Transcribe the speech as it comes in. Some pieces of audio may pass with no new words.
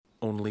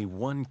Only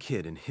one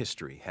kid in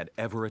history had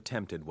ever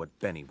attempted what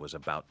Benny was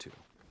about to.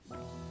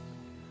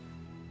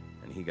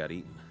 And he got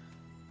eaten.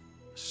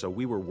 So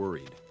we were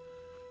worried.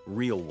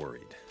 Real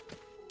worried.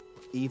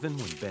 Even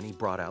when Benny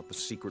brought out the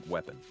secret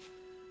weapon.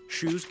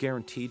 Shoes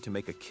guaranteed to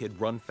make a kid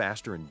run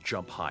faster and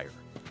jump higher.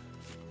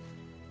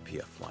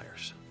 PF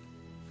Flyers.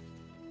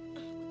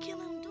 We can't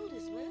let him do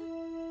this, man.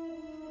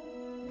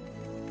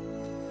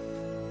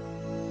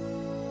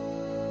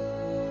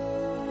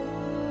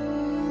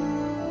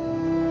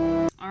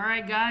 All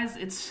right, guys,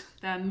 it's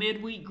that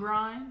midweek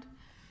grind.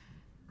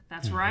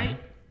 That's right.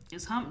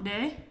 It's hump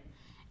day.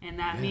 And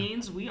that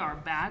means we are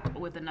back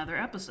with another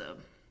episode.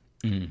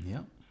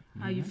 Yep.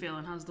 How you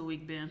feeling? How's the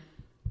week been?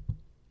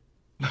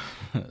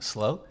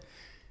 Slow.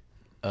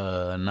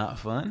 Not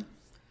fun.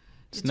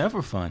 It's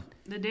never fun.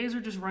 The days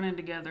are just running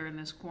together in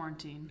this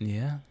quarantine,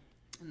 Yeah.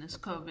 in this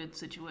COVID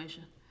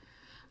situation.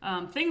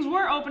 Things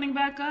were opening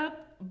back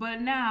up,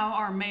 but now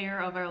our mayor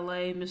of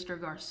LA, Mr.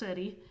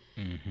 Garcetti,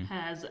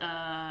 has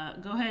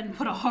go ahead and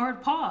put a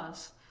hard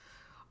pause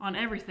on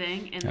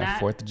everything. And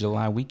that 4th of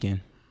July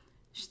weekend.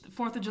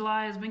 4th of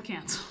July has been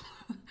canceled.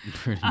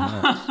 Pretty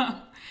much.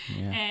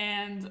 Yeah.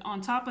 And on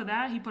top of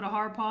that, he put a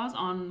hard pause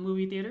on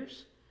movie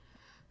theaters.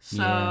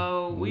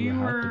 So Yeah, we we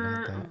were hyped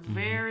were about that.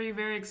 very,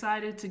 very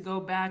excited to go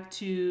back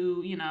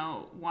to,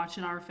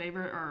 watching our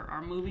favorite or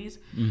our movies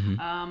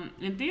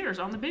in theaters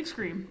on the big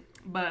screen.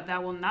 But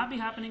that will not be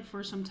happening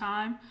for some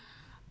time.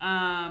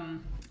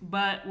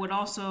 But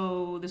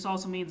this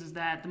also means is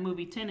that the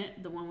movie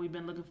Tenet, the one we've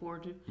been looking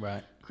forward to,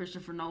 Right.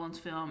 Christopher Nolan's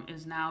film,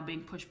 is now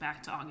being pushed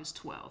back to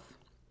August 12th.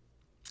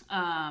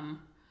 Dang.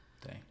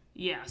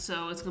 Yeah,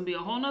 so it's going to be a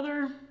whole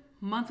nother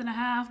month and a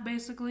half,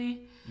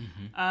 basically,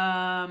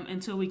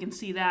 until we can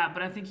see that.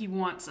 But I think he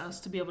wants us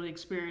to be able to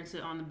experience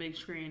it on the big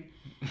screen.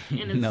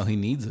 And No, he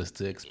needs us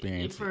to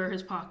experience for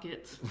his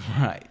pockets. it.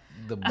 Right.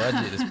 The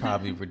budget is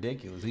probably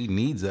ridiculous. He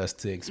needs us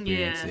to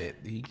experience Yeah. it.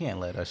 He can't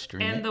let us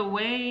stream And it. the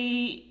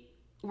way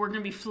we're going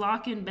to be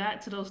flocking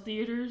back to those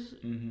theaters,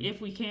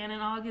 if we can in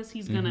August,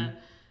 he's going to,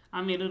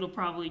 it'll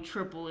probably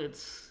triple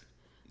its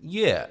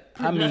Yeah.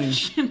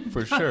 production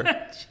For sure.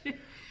 budget.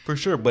 For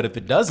sure. But if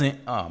it doesn't,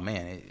 oh,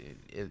 man,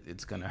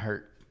 it's going to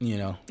hurt, But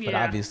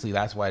Yeah. obviously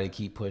that's why they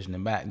keep pushing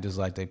it back, just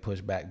like they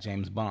pushed back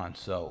James Bond.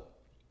 So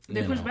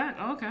They pushed back?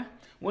 Oh, okay.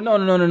 Well,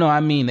 no. I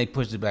mean, they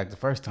pushed it back the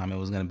first time. It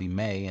was going to be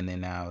May, and then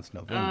now it's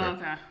November. Oh,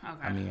 okay.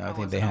 I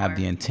think they have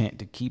the intent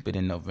to keep it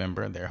in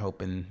November. They're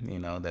hoping,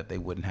 that they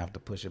wouldn't have to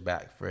push it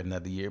back for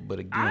another year. But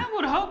again, I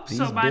would hope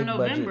so by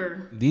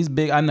November.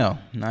 I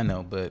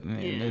know, but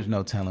there's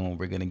no telling what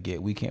we're going to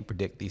get. We can't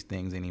predict these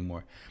things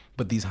anymore.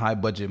 But these high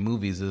budget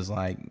movies is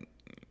like,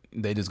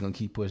 they're just going to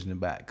keep pushing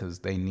it back because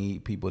they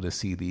need people to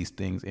see these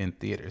things in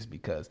theaters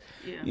because,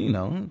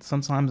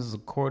 sometimes it's a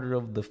quarter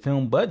of the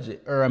film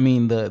budget or,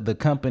 the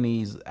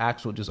company's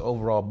actual just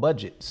overall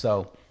budget.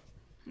 So,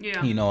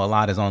 Yeah. a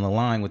lot is on the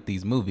line with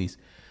these movies.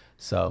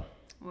 So,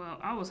 Well,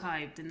 I was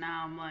hyped, and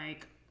now I'm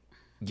like,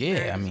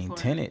 yeah, very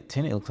disappointed.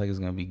 Tenet looks like it's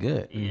going to be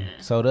good. Yeah.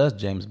 So does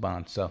James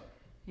Bond. So,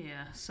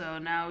 yeah. So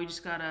now we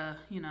just gotta,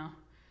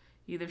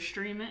 either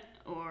stream it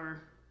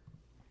or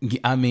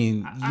I don't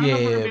know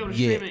if we're gonna be able to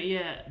stream it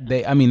yet.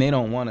 They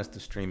don't want us to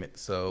stream it,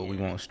 so we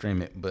won't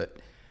stream it. But,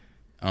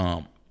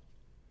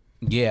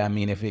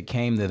 if it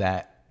came to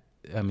that,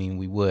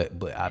 we would.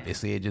 But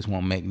obviously, it just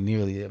won't make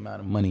nearly the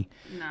amount of money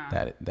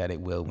that it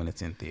will when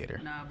it's in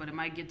theater. No, but it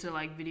might get to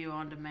like video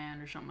on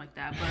demand or something like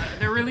that. But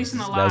they're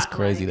releasing a lot. That's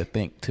crazy to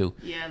think too.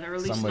 Yeah, they're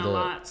releasing a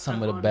lot.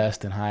 Some of the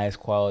best and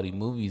highest quality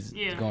movies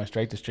Yeah. going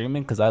straight to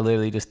streaming. Because I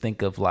literally just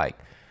think of like,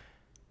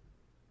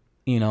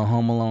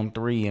 Home Alone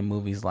 3 and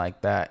movies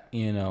like that,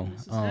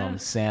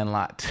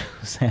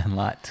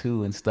 Sandlot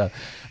 2 and stuff.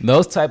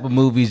 Those type of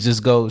movies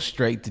just go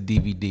straight to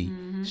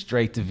DVD,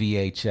 straight to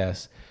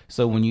VHS.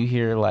 So when you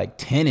hear like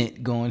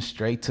Tenet going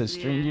straight to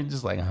stream, you're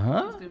just like,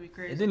 huh? It's gonna be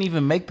crazy. It didn't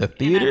even make the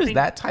theaters, think-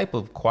 that type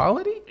of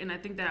quality? And I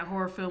think that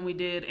horror film we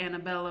did,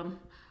 Annabellum,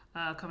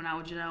 coming out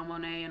with Janelle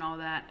Monáe and all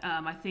that.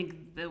 I think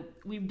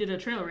we did a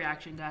trailer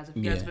reaction, guys. If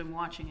you guys have been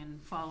watching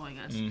and following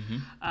us,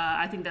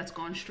 I think that's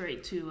going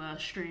straight to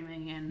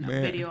streaming and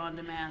video on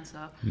demand.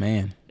 So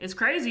Man. it's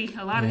crazy.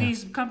 A lot of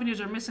these companies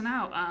are missing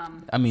out.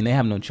 They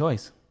have no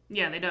choice.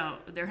 Yeah, they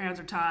don't. Their hands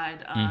are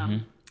tied.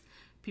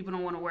 People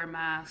don't want to wear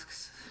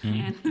masks,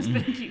 and this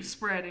thing keeps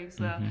spreading.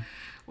 So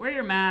wear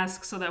your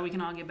mask so that we can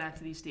all get back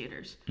to these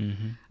theaters.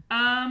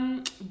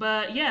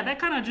 But yeah, that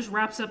kind of just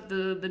wraps up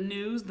the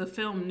news, the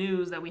film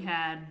news that we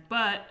had.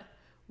 But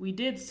we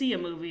did see a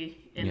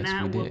movie, and Yes,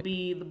 that we will did.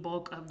 be the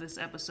bulk of this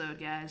episode,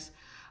 guys.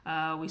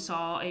 We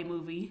saw a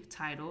movie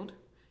titled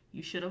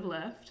 "You Should Have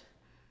Left."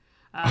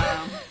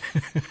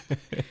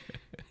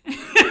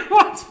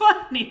 What's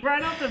funny?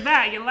 Right off the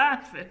bat, you're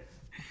laughing.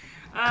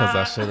 Because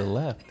I should have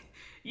left.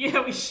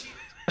 Yeah, we should.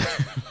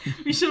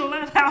 We should have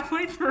left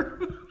halfway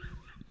through.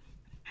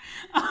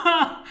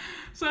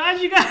 So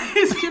as you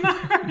guys can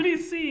already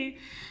see,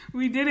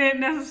 we didn't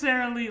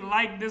necessarily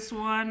like this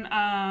one.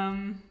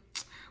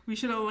 We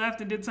should have left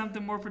and did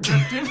something more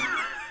productive.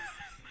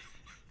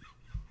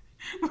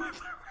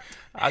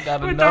 I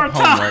got With enough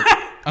our homework.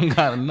 I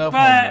got enough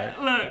But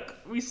homework. look,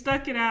 we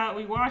stuck it out.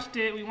 We watched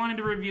it. We wanted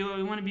to review it.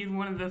 We want to be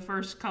one of the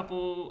first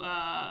couple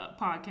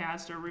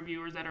podcasts or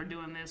reviewers that are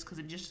doing this because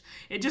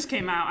it just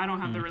came out. I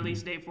don't have the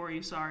release date for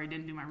you. Sorry,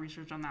 didn't do my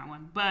research on that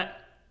one. But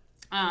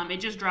it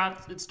just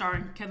dropped. It's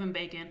starring Kevin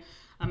Bacon,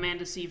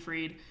 Amanda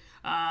Seyfried,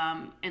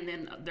 and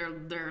then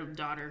their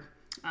daughter.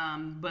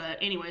 But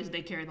anyways,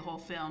 they carry the whole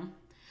film.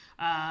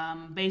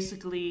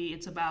 Basically,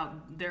 it's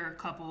about they're a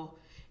couple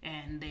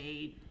and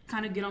they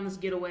kind of get on this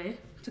getaway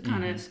to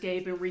kind of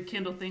escape and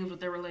rekindle things with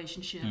their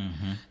relationship.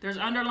 There's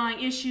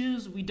underlying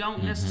issues. We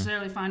don't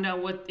necessarily find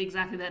out what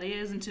exactly that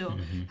is until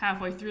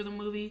halfway through the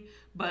movie,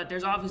 but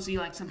there's obviously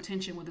like some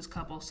tension with this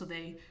couple. So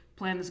they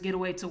plan this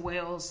getaway to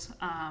Wales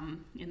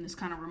in this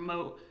kind of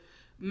remote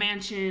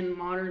mansion,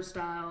 modern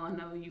style. I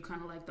know you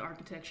kind of like the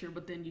architecture,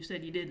 but then you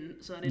said you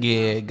didn't. So I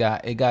didn't know.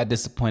 It got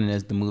disappointing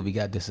as the movie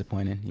got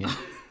disappointing. Yeah.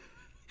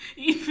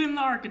 Even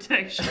the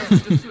architecture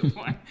was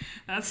disappointing.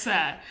 That's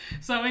sad.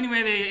 So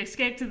anyway, they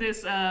escape to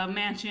this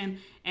mansion,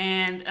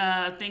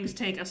 and things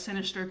take a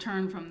sinister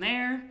turn from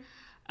there.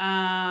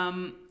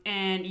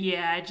 And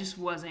yeah, it just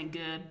wasn't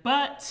good.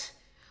 But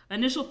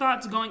initial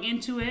thoughts going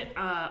into it,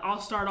 I'll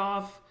start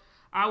off.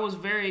 I was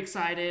very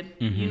excited.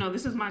 You know,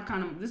 this is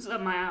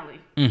up my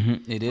alley.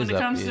 It is. When it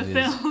comes to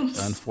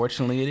films,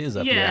 unfortunately, it is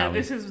up your alley.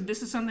 this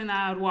is something that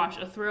I would watch.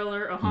 A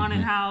thriller, a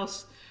haunted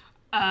house.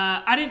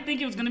 I didn't think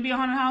it was going to be a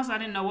haunted house. I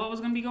didn't know what was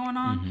going to be going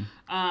on.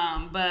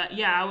 But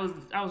yeah,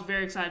 I was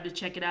very excited to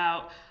check it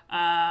out.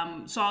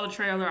 Saw the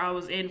trailer. I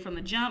was in from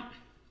the jump.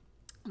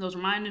 Those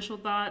were my initial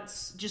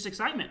thoughts. Just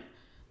excitement.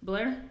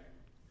 Blair?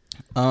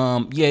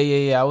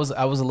 Yeah. I was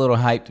a little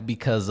hyped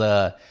because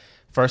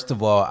first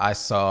of all, I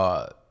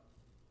saw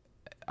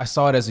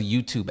it as a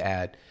YouTube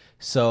ad.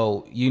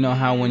 So you know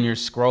how when you're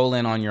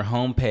scrolling on your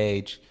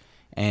homepage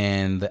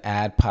and the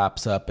ad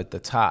pops up at the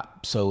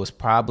top. So it was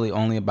probably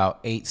only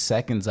about 8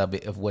 seconds of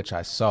it, of which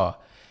I saw.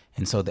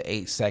 And so the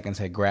 8 seconds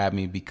had grabbed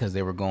me because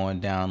they were going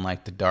down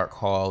like the dark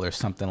hall or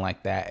something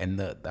like that. And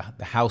the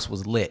house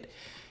was lit.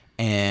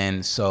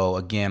 And so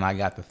again, I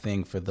got the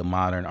thing for the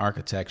modern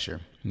architecture,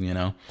 you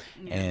know,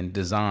 and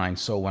design.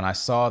 So when I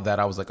saw that,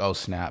 I was like, oh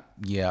snap.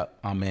 Yeah,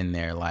 I'm in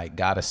there. Like,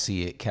 gotta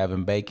see it.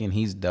 Kevin Bacon,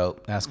 he's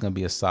dope. That's going to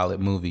be a solid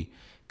movie.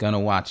 Gonna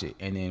watch it.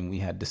 And then we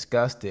had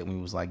discussed it and we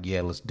was like,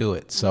 yeah, let's do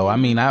it. So I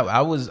mean,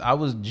 I was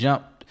hyped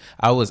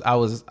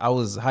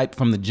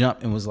from the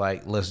jump and was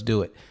like, let's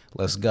do it,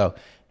 let's go.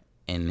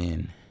 And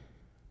then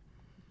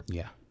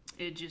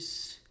It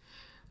just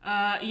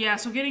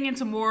so getting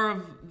into more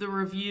of the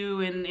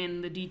review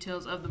and the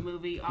details of the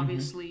movie,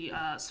 obviously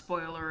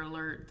spoiler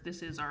alert,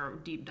 this is our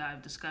deep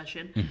dive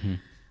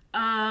discussion.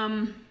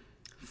 From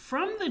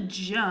the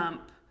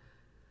jump,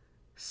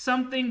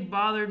 something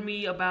bothered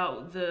me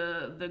about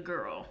the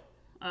girl,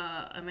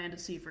 Amanda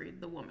Seyfried,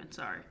 the woman,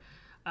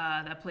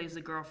 that plays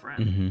the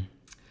girlfriend.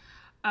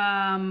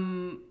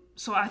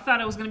 So I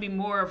thought it was going to be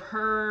more of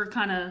her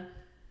kind of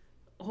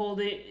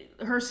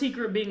her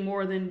secret being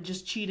more than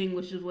just cheating,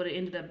 which is what it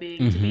ended up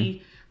being. To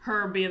me,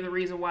 her being the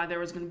reason why there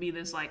was going to be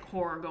this like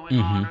horror going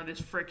on or this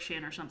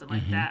friction or something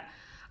like that.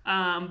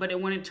 But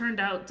when it turned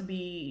out to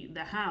be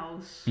the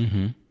house,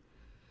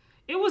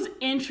 it was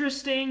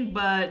interesting,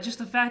 but just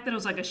the fact that it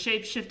was like a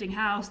shape-shifting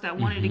house that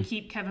wanted to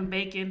keep Kevin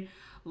Bacon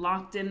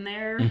locked in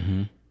there,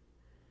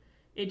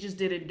 it just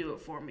didn't do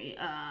it for me.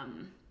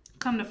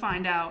 Come to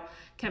find out,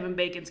 Kevin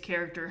Bacon's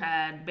character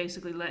had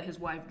basically let his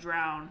wife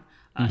drown.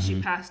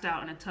 She passed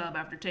out in a tub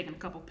after taking a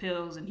couple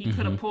pills, and he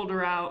could have pulled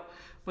her out,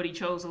 but he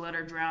chose to let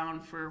her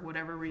drown for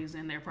whatever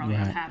reason. They're probably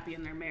unhappy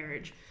in their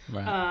marriage.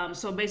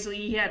 So basically,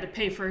 he had to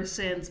pay for his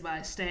sins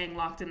by staying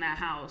locked in that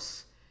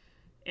house,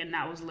 and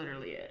that was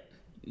literally it.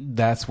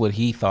 That's what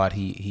he thought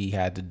he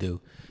had to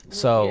do.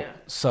 So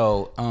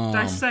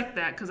dissect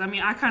that, because I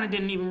mean, I kind of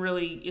didn't even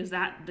really. Is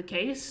that the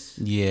case?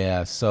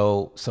 Yeah.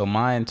 So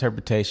my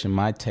interpretation,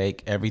 my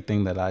take,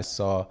 everything that I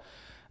saw.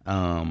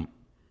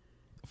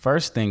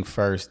 First thing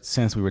first,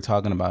 since we were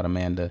talking about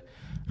Amanda,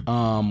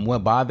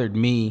 what bothered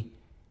me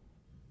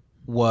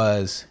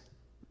was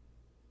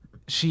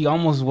she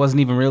almost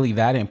wasn't even really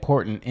that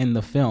important in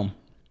the film.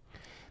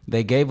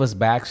 They gave us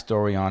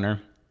backstory on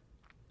her.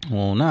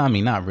 Well, no, I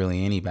mean, not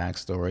really any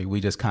backstory. We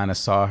just kind of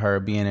saw her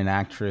being an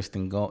actress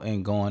and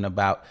going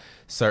about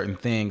certain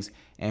things.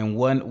 And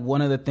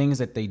one of the things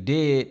that they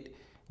did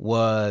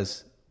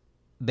was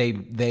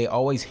they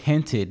always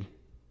hinted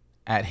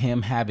at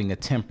him having a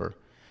temper.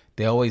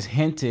 They always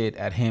hinted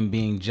at him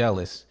being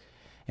jealous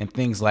and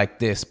things like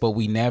this, but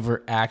we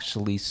never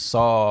actually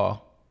saw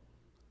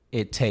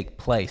it take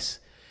place,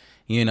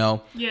 you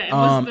know? Yeah,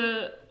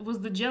 and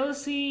was the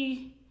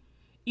jealousy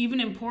even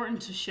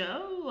important to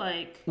show?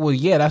 Like, well,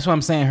 yeah, that's what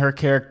I'm saying. Her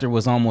character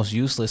was almost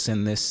useless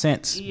in this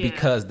sense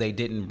because they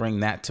didn't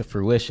bring that to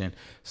fruition.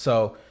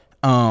 So,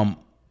 a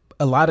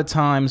lot of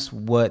times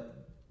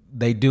what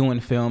they do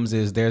in films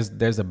is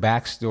there's a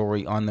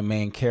backstory on the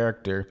main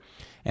character,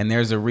 and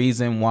there's a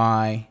reason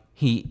why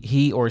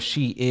he or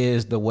she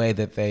is the way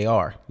that they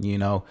are, you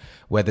know,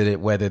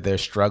 whether they're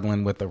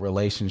struggling with a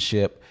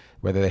relationship,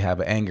 whether they have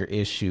an anger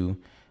issue,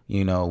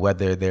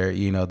 whether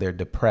they're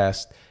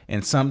depressed.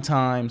 And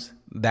sometimes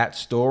that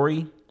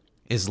story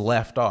is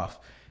left off.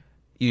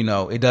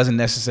 It doesn't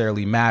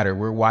necessarily matter.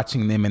 We're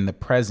watching them in the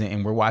present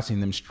and we're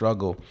watching them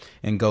struggle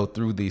and go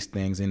through these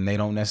things, and they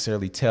don't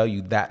necessarily tell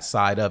you that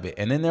side of it.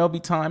 And then there'll be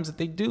times that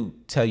they do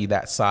tell you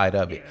that side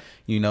of it,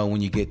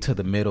 when you get to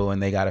the middle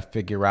and they got to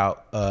figure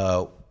out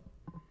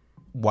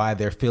why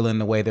they're feeling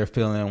the way they're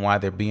feeling and why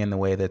they're being the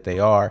way that they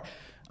are,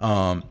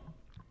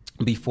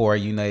 before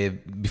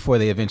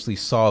they eventually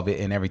solve it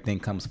and everything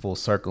comes full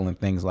circle and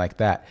things like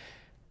that.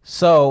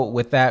 So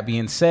with that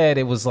being said,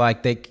 it was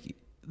like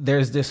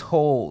there's this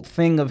whole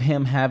thing of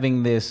him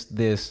having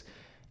this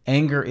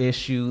anger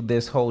issue,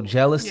 this whole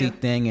jealousy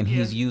thing, and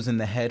he's using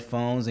the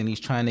headphones and he's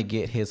trying to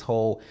get his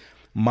whole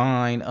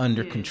mind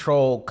under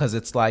control, because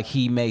it's like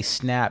he may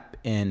snap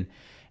and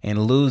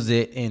lose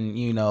it, and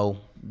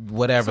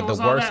whatever, so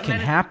the worst can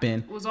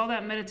happen. Was all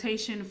that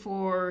meditation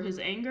for his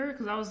anger?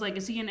 Because I was like,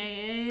 is he in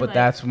AA? But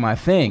that's my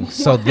thing.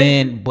 So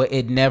then, but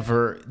they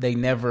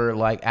never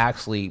like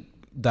actually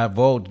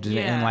divulged it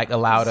and like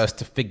allowed us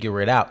to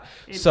figure it out.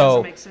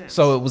 So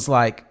it was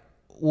like,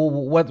 well,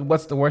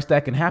 what's the worst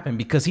that can happen?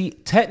 Because he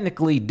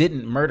technically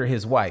didn't murder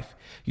his wife.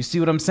 You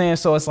see what I'm saying?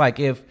 So it's like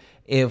if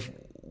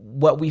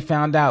what we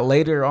found out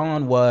later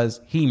on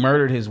was he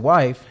murdered his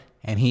wife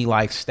and he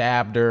like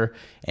stabbed her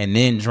and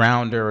then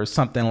drowned her or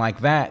something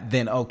like that,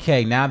 then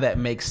okay, now that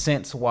makes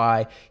sense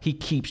why he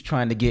keeps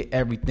trying to get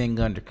everything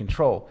under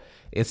control.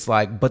 It's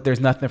like, but there's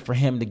nothing for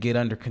him to get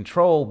under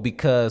control,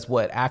 because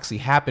what actually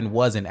happened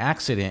was an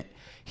accident.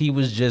 He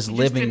was just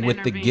living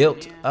with the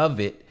guilt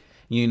of it,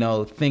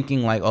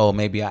 thinking like, oh,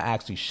 maybe I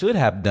actually should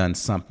have done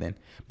something.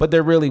 But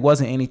there really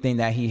wasn't anything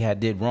that he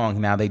had did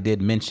wrong. Now, they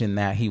did mention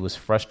that he was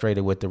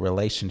frustrated with the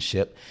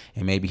relationship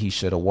and maybe he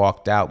should have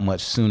walked out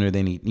much sooner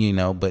than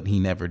but he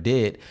never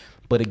did.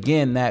 But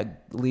again,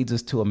 that leads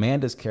us to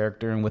Amanda's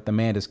character. And with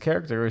Amanda's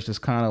character, it's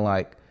just kind of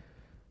like,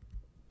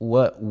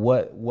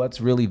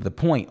 what's really the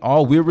point?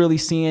 All we're really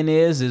seeing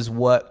is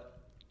what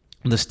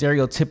the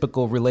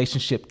stereotypical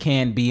relationship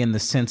can be, in the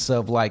sense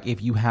of like, if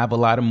you have a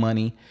lot of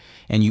money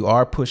and you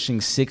are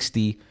pushing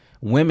 60,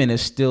 women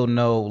is still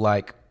no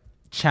like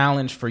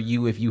challenge for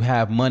you if you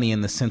have money, in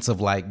the sense of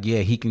like, yeah,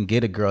 he can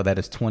get a girl that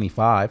is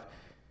 25,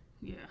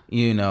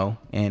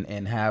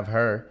 and have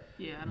her.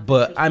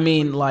 But I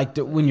mean, like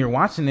when you're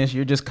watching this,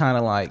 you're just kind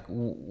of like,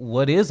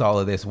 what is all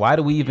of this? Why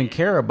do we even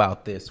care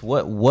about this?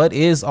 What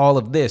is all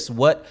of this?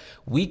 What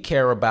we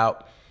care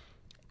about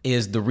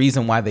is the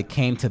reason why they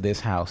came to this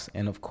house.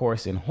 And of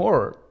course, in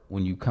horror,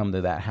 when you come to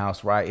that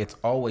house, right, it's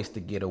always to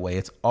get away.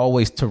 It's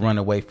always to run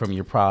away from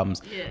your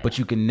problems. But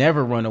you can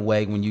never run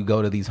away when you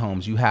go to these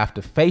homes. You have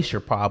to face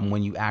your problem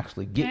when you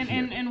actually get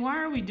here. And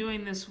why are we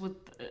doing this with...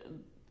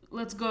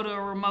 let's go to a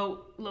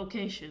remote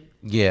location.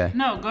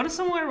 No, go to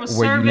somewhere with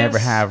where service, you never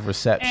have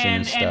reception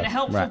and stuff, and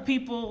helpful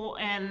people,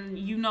 and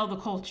the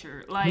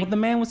culture. Like, well, the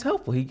man was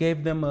helpful. He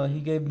gave them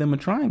a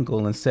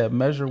triangle and said,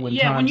 measure when.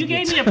 Yeah, when you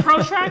gave me a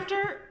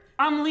protractor,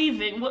 I'm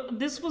leaving.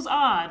 This was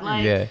odd.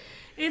 Like,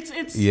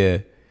 it's. Yeah.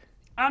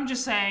 I'm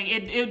just saying,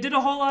 it did a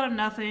whole lot of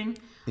nothing.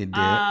 It did.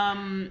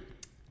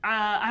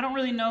 I don't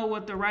really know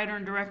what the writer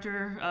and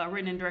director,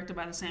 written and directed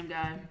by the same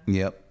guy.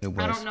 Yep, it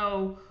was. I don't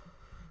know.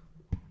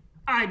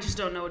 I just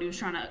don't know what he was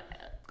trying to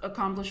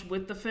accomplish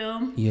with the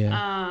film.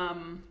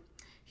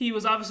 He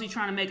was obviously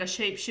trying to make a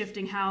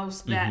shape-shifting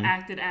house that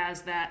acted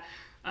as that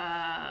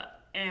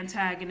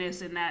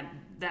antagonist and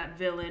that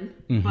villain.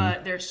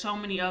 But there's so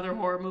many other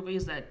horror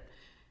movies that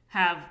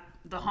have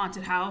the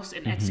haunted house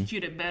and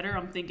execute it better.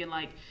 I'm thinking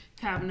like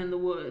Cabin in the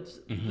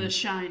Woods, The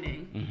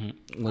Shining.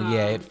 Well,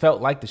 it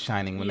felt like The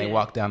Shining when they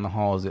walk down the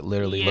halls. It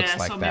literally looks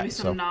like so that. Maybe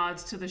some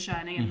nods to The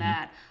Shining and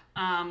that.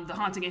 The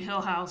Haunting in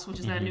Hill House, which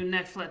is that new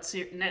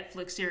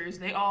Netflix series,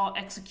 they all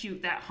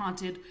execute that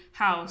haunted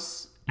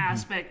house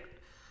aspect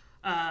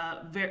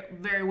very,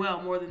 very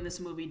well, more than this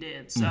movie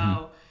did.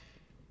 So,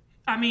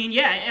 I mean,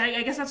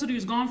 I guess that's what he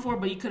was going for,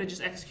 but he could have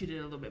just executed it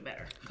a little bit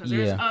better. Because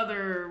there's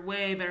other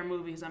way better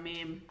movies. I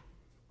mean,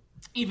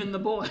 even The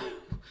Boy,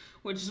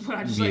 which is what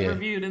I just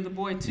reviewed, and The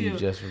Boy 2. You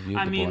just reviewed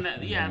The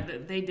Boy.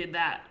 They did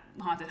that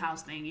haunted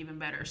house thing even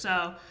better.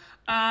 So,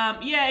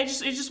 it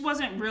just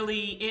wasn't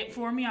really it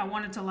for me. I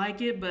wanted to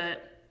like it,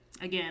 but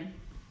again,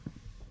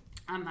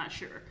 I'm not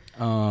sure.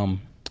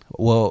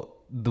 Well,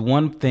 the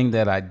one thing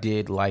that I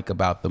did like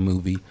about the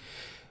movie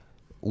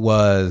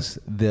was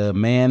the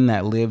man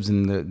that lives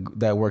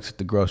that works at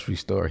the grocery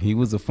store. He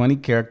was a funny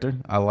character.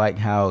 I like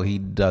how he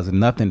does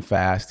nothing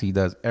fast. He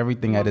does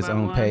everything at his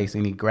own pace,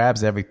 and he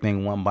grabs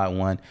everything one by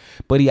one.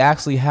 But he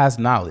actually has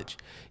knowledge.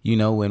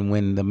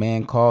 When the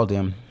man called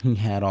him, he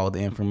had all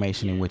the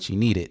information in which he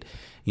needed.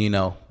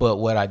 But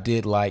what I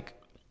did like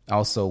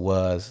also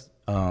was,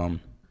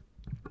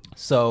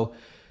 so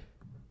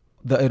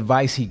the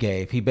advice he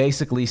gave, he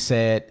basically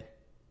said,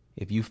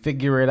 if you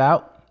figure it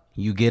out,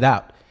 you get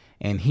out.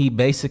 And he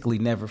basically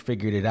never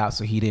figured it out,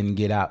 so he didn't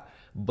get out.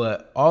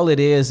 But all it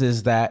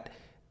is that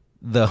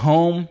the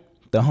home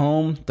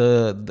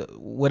the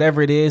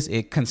whatever it is,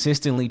 it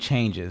consistently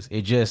changes.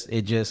 It just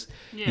it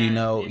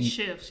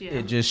shifts.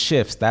 It just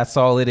shifts. That's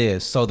all it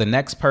is. So the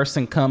next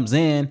person comes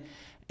in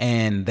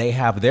and they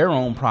have their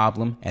own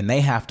problem and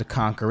they have to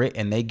conquer it,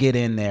 and they get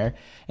in there,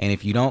 and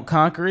if you don't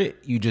conquer it,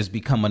 you just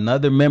become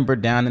another member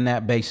down in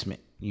that basement.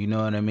 You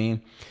know what I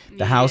mean?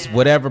 The house,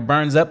 whatever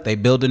burns up, they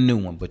build a new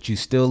one, but you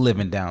still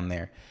living down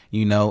there.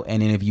 You know,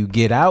 and then if you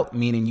get out,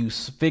 meaning you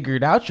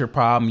figured out your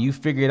problem, you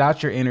figured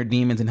out your inner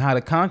demons and how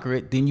to conquer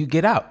it, then you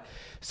get out.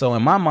 So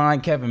in my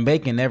mind, Kevin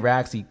Bacon never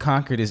actually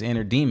conquered his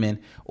inner demon,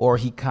 or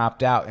he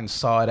copped out and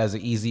saw it as an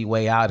easy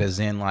way out,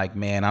 as in like,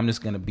 man, I'm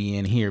just going to be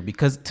in here.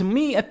 Because to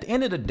me, at the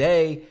end of the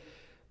day,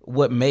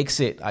 what makes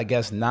it, I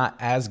guess, not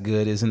as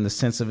good is in the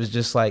sense of it's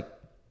just like,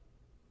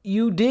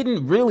 you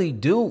didn't really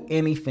do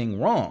anything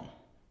wrong.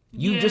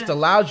 You just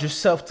allowed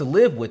yourself to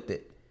live with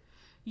it.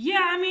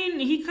 Yeah, I mean,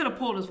 he could have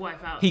pulled his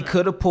wife out. He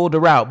could have pulled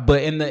her out,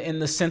 but in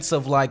the sense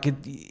of like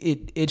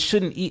it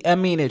shouldn't eat. I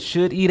mean, it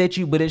should eat at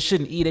you, but it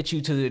shouldn't eat at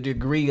you to the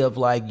degree of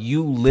like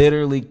you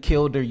literally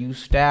killed her, you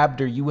stabbed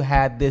her, you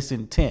had this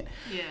intent.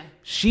 Yeah.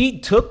 She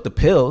took the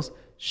pills.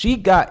 She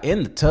got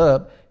in the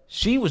tub.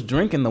 She was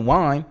drinking the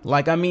wine.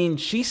 Like, I mean,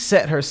 she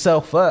set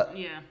herself up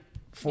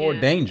for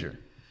danger.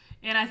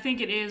 And I think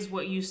it is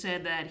what you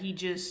said, that he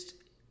just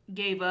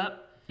gave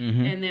up.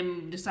 And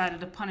then decided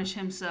to punish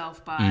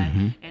himself by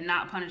and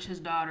not punish his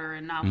daughter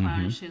and not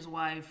punish his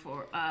wife,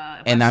 or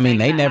and I mean,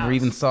 they never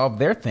even solved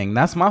their thing.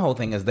 That's my whole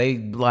thing, is they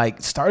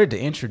like started to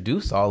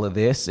introduce all of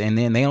this and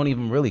then they don't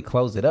even really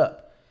close it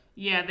up.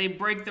 Yeah, they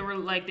break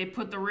they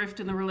put the rift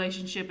in the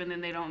relationship and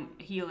then they don't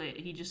heal it.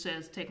 He just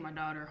says, "Take my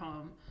daughter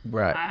home.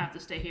 Right. I have to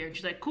stay here." And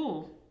she's like,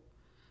 "Cool."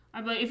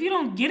 I'm like, "If you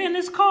don't get in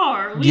this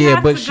car, we have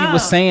to but she go."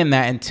 was saying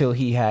that until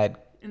he had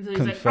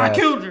Until he's like, "I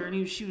killed her,"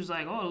 and she was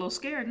like, "Oh, a little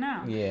scared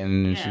now." Yeah,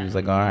 and she was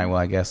like, "All right, well,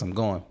 I guess I'm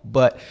going."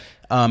 But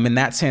in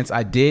that sense,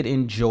 I did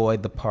enjoy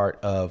the part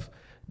of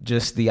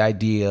just the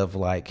idea of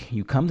like,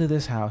 you come to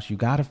this house, you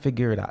got to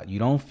figure it out. You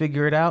don't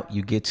figure it out,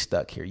 you get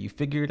stuck here. You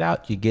figure it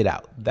out, you get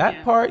out.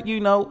 That part, you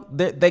know,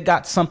 they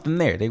got something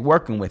there. They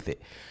working with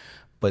it.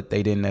 But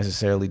they didn't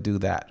necessarily do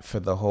that for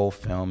the whole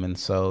film. And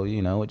so,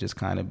 you know, it just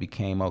kind of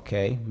became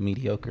okay,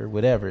 mediocre,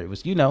 whatever. It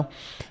was, you know,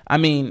 I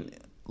mean,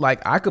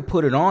 like, I could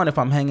put it on if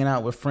I'm hanging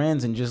out with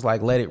friends and just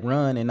like let it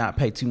run and not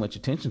pay too much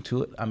attention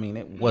to it. I mean,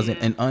 it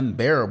wasn't an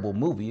unbearable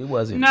movie. It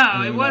wasn't.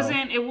 No, it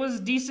wasn't. It was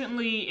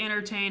decently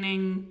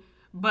entertaining,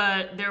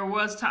 but there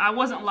was I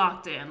wasn't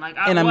locked in. Like,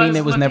 I mean,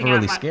 it was never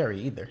really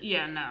scary either.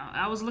 Yeah, no.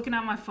 I was looking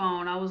at my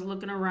phone. I was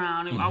looking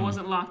around. I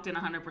wasn't locked in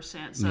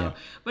 100%. So,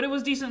 but it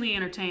was decently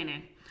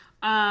entertaining.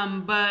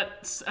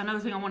 But another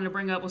thing I wanted to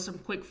bring up was some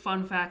quick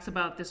fun facts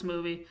about this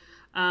movie.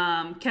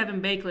 Kevin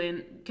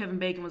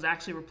Bacon was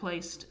actually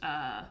replaced.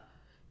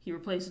 He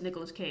replaced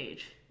Nicolas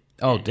Cage.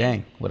 Oh,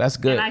 dang! Well, that's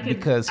good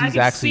because he's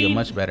actually a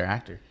much better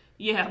actor.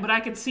 Yeah, but I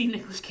could see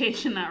Nicolas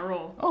Cage in that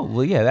role. Oh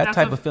well, yeah, that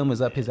type of film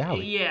is up his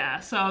alley. Yeah,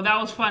 so that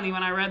was funny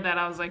when I read that.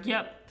 I was like,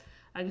 "Yep,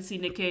 I can see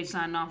Nick Cage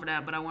signing on for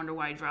that." But I wonder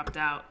why he dropped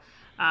out.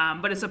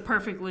 But it's a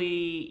perfect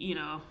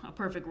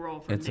role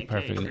for Nick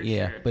Cage.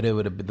 Sure. But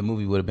the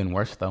movie would have been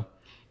worse though.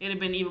 It'd have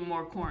been even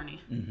more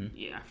corny.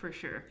 Yeah, for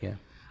sure. Yeah.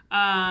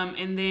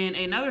 And then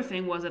another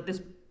thing was that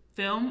this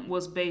film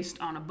was based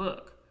on a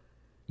book.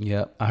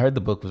 Yeah, I heard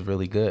the book was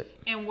really good.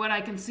 And what I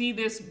can see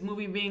this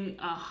movie being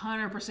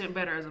 100%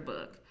 better as a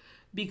book,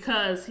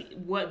 because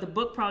what the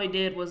book probably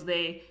did was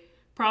they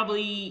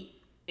probably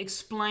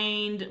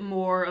explained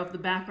more of the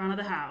background of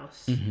the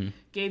house,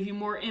 gave you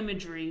more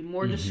imagery,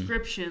 more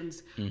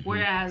descriptions,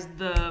 whereas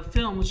the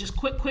film was just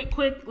quick,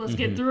 let's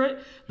get through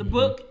it. The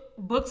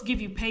books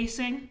give you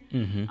pacing.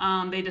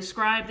 They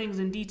describe things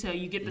in detail.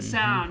 You get the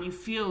sound, you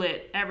feel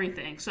it,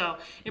 everything. So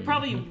it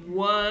probably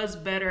was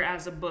better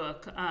as a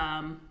book.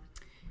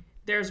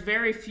 There's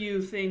very few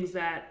things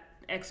that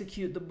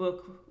execute the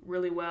book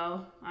really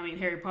well. I mean,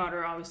 Harry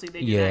Potter, obviously,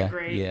 they did that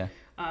great. Yeah.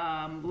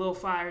 Little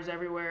Fires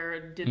Everywhere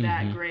did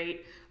that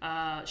great.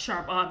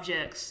 Sharp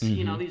Objects,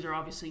 you know, these are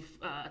obviously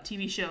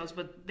TV shows,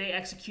 but they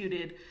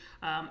executed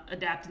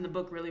adapting the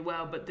book really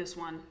well. But this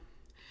one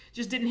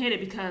just didn't hit it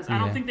because I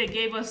don't think they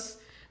gave us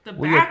the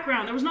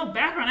background. There was no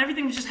background.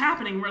 Everything was just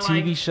happening.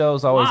 TV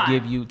shows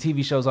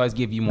always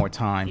give you more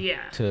time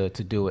to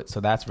do it. So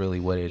that's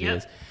really what it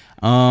is.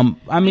 I mean,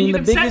 and you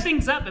can set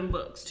things up in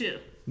books too.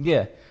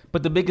 Yeah,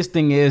 but the biggest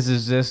thing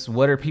is just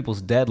what are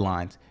people's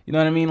deadlines? You know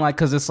what I mean? Like,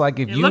 because it's like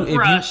if you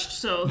rushed,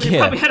 so they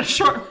probably had a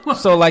short one.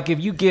 So like if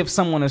you give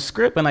someone a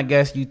script and I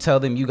guess you tell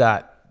them you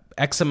got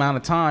X amount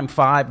of time,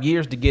 5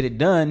 years to get it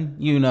done,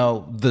 you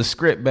know, the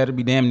script better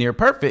be damn near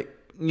perfect.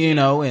 You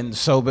know, and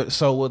so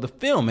will the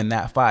film in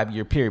that 5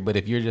 year period. But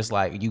if you're just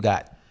like, you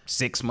got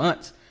 6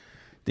 months,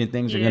 then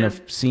things are going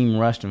to seem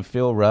rushed and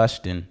feel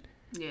rushed. And,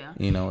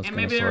 you know, it's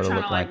going to sort of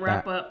look like that. And maybe they were trying to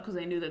wrap up because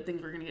they knew that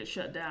things were going to get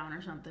shut down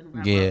or something.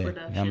 Wrap up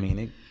production. I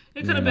mean,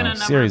 it could have been a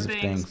number of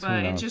things,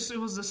 but it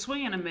was a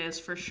swing and a miss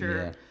for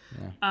sure.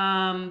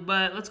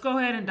 But let's go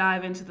ahead and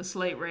dive into the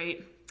slate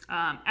rate.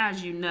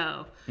 As you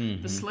know,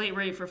 the slate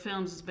rate for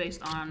films is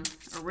based on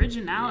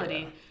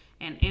originality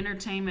and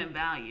entertainment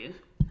value.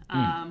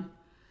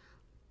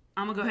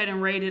 I'm gonna go ahead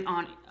and rate it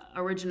on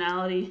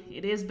originality.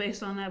 It is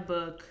based on that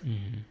book.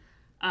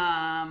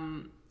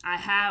 I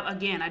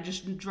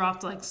just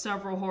dropped like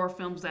several horror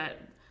films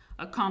that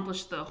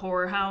accomplished the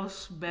horror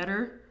house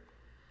better.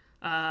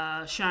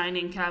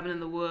 Shining, Cabin in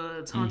the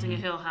Woods, Haunting a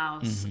Hill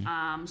House.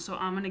 So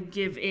I'm gonna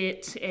give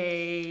it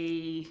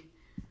a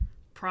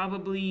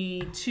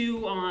probably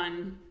 2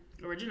 on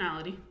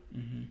originality.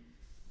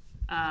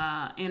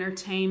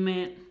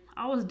 Entertainment,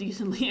 I was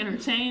decently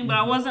entertained, but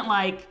I wasn't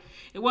like,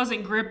 it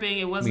wasn't gripping,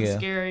 it wasn't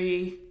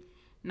scary,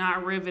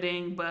 not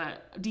riveting,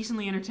 but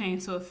decently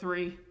entertained. So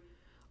 3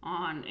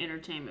 on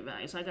entertainment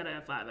value. So I got it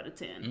at 5 out of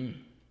 10.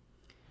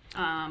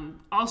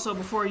 Also,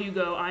 before you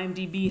go,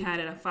 IMDb had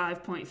it at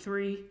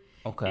 5.3.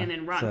 Okay. And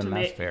then Rotten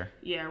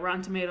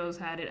Tomatoes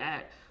had it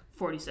at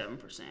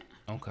 47%.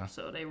 Okay.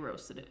 So they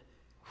roasted it.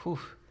 Whew.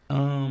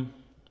 I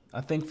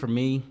think for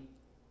me,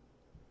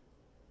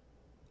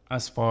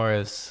 as far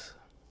as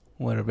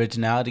what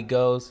originality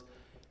goes,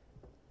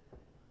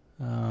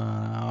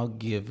 I'll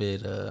give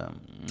it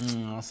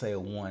I'll say a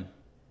 1.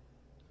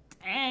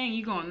 Dang,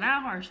 you going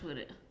that harsh with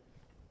it?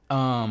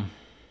 Well,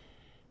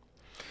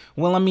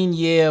 I mean,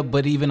 yeah,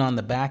 but even on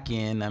the back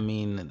end, I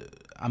mean,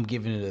 I'm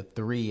giving it a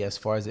 3 as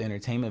far as the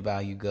entertainment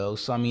value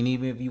goes. So, I mean,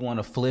 even if you want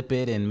to flip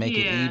it and make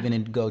it even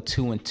and go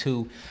 2 and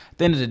 2, at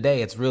the end of the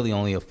day, it's really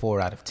only a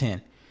 4 out of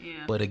 10.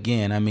 Yeah. But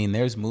again, I mean,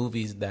 there's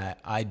movies that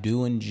I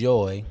do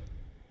enjoy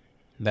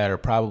that are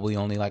probably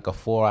only like a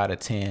 4 out of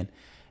 10,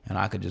 and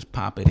I could just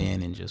pop it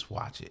in and just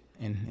watch it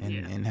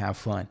and have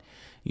fun.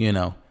 You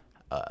know,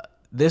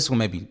 this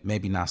one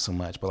maybe not so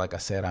much, but like I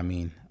said, I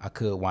mean, I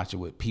could watch it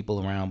with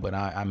people around, but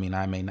I mean,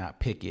 I may not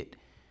pick it.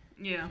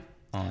 Yeah.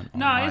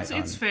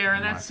 It's fair,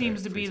 and that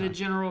seems to be the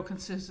general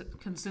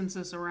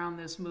consensus around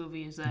this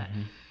movie is that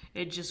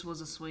it just was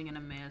a swing and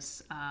a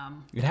miss.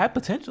 It had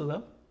potential,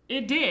 though.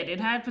 It did. It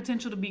had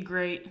potential to be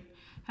great.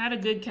 Had a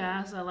good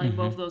cast. I like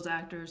both those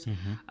actors.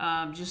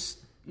 Just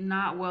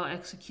not well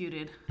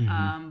executed.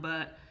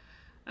 But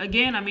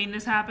again, I mean,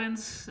 this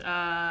happens.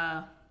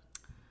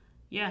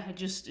 It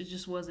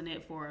just wasn't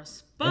it for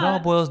us. But it all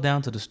boils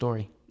down to the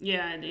story.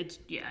 Yeah,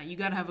 you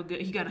gotta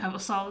have a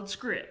solid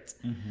script.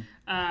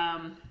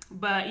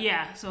 But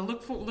yeah, so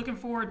looking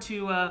forward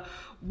to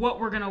what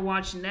we're gonna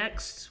watch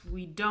next.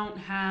 We don't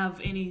have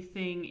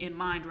anything in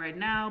mind right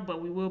now,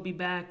 but we will be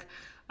back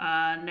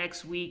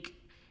next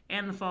week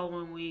and the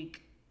following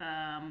week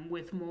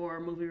with more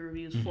movie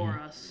reviews for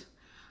us,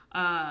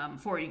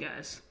 for you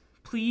guys.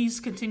 Please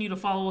continue to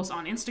follow us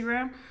on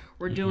Instagram.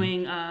 We're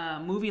doing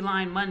Movie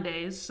Line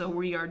Mondays, so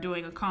we are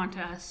doing a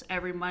contest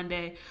every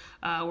Monday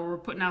where we're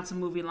putting out some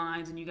movie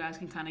lines, and you guys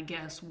can kind of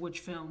guess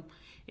which film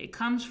it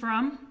comes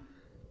from.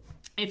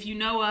 If you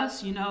know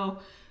us, you know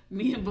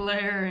me and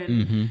Blair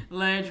and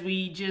Ledge,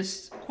 we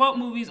just quote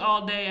movies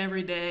all day,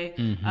 every day.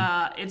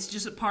 It's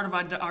just a part of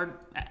our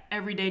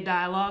everyday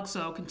dialogue,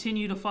 so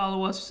continue to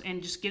follow us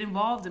and just get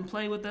involved and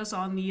play with us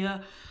on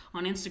the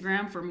on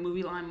Instagram for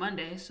Movie Line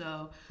Monday.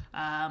 So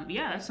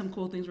that's some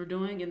cool things we're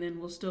doing, and then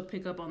we'll still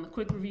pick up on the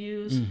quick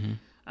reviews.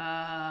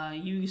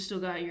 You still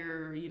got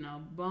your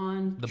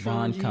Bond trilogy.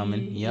 Bond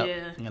coming. Yep.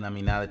 Yeah. And I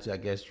mean, now that I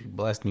guess you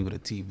blessed me with a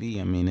TV,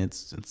 I mean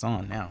it's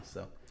on now,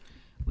 so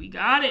we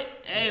got it.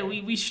 Hey,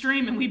 we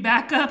streaming, we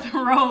back up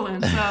and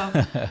rolling,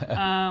 so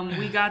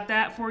we got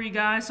that for you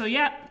guys. So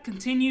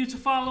continue to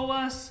follow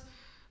us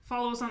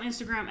on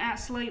Instagram at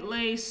Slate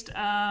Laced,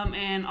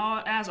 and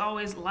as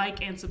always,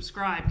 like and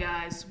subscribe,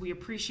 guys. We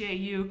appreciate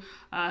you.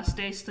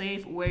 Stay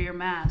safe, wear your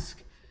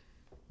mask.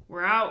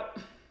 We're out.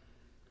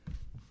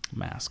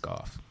 Mask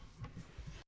off.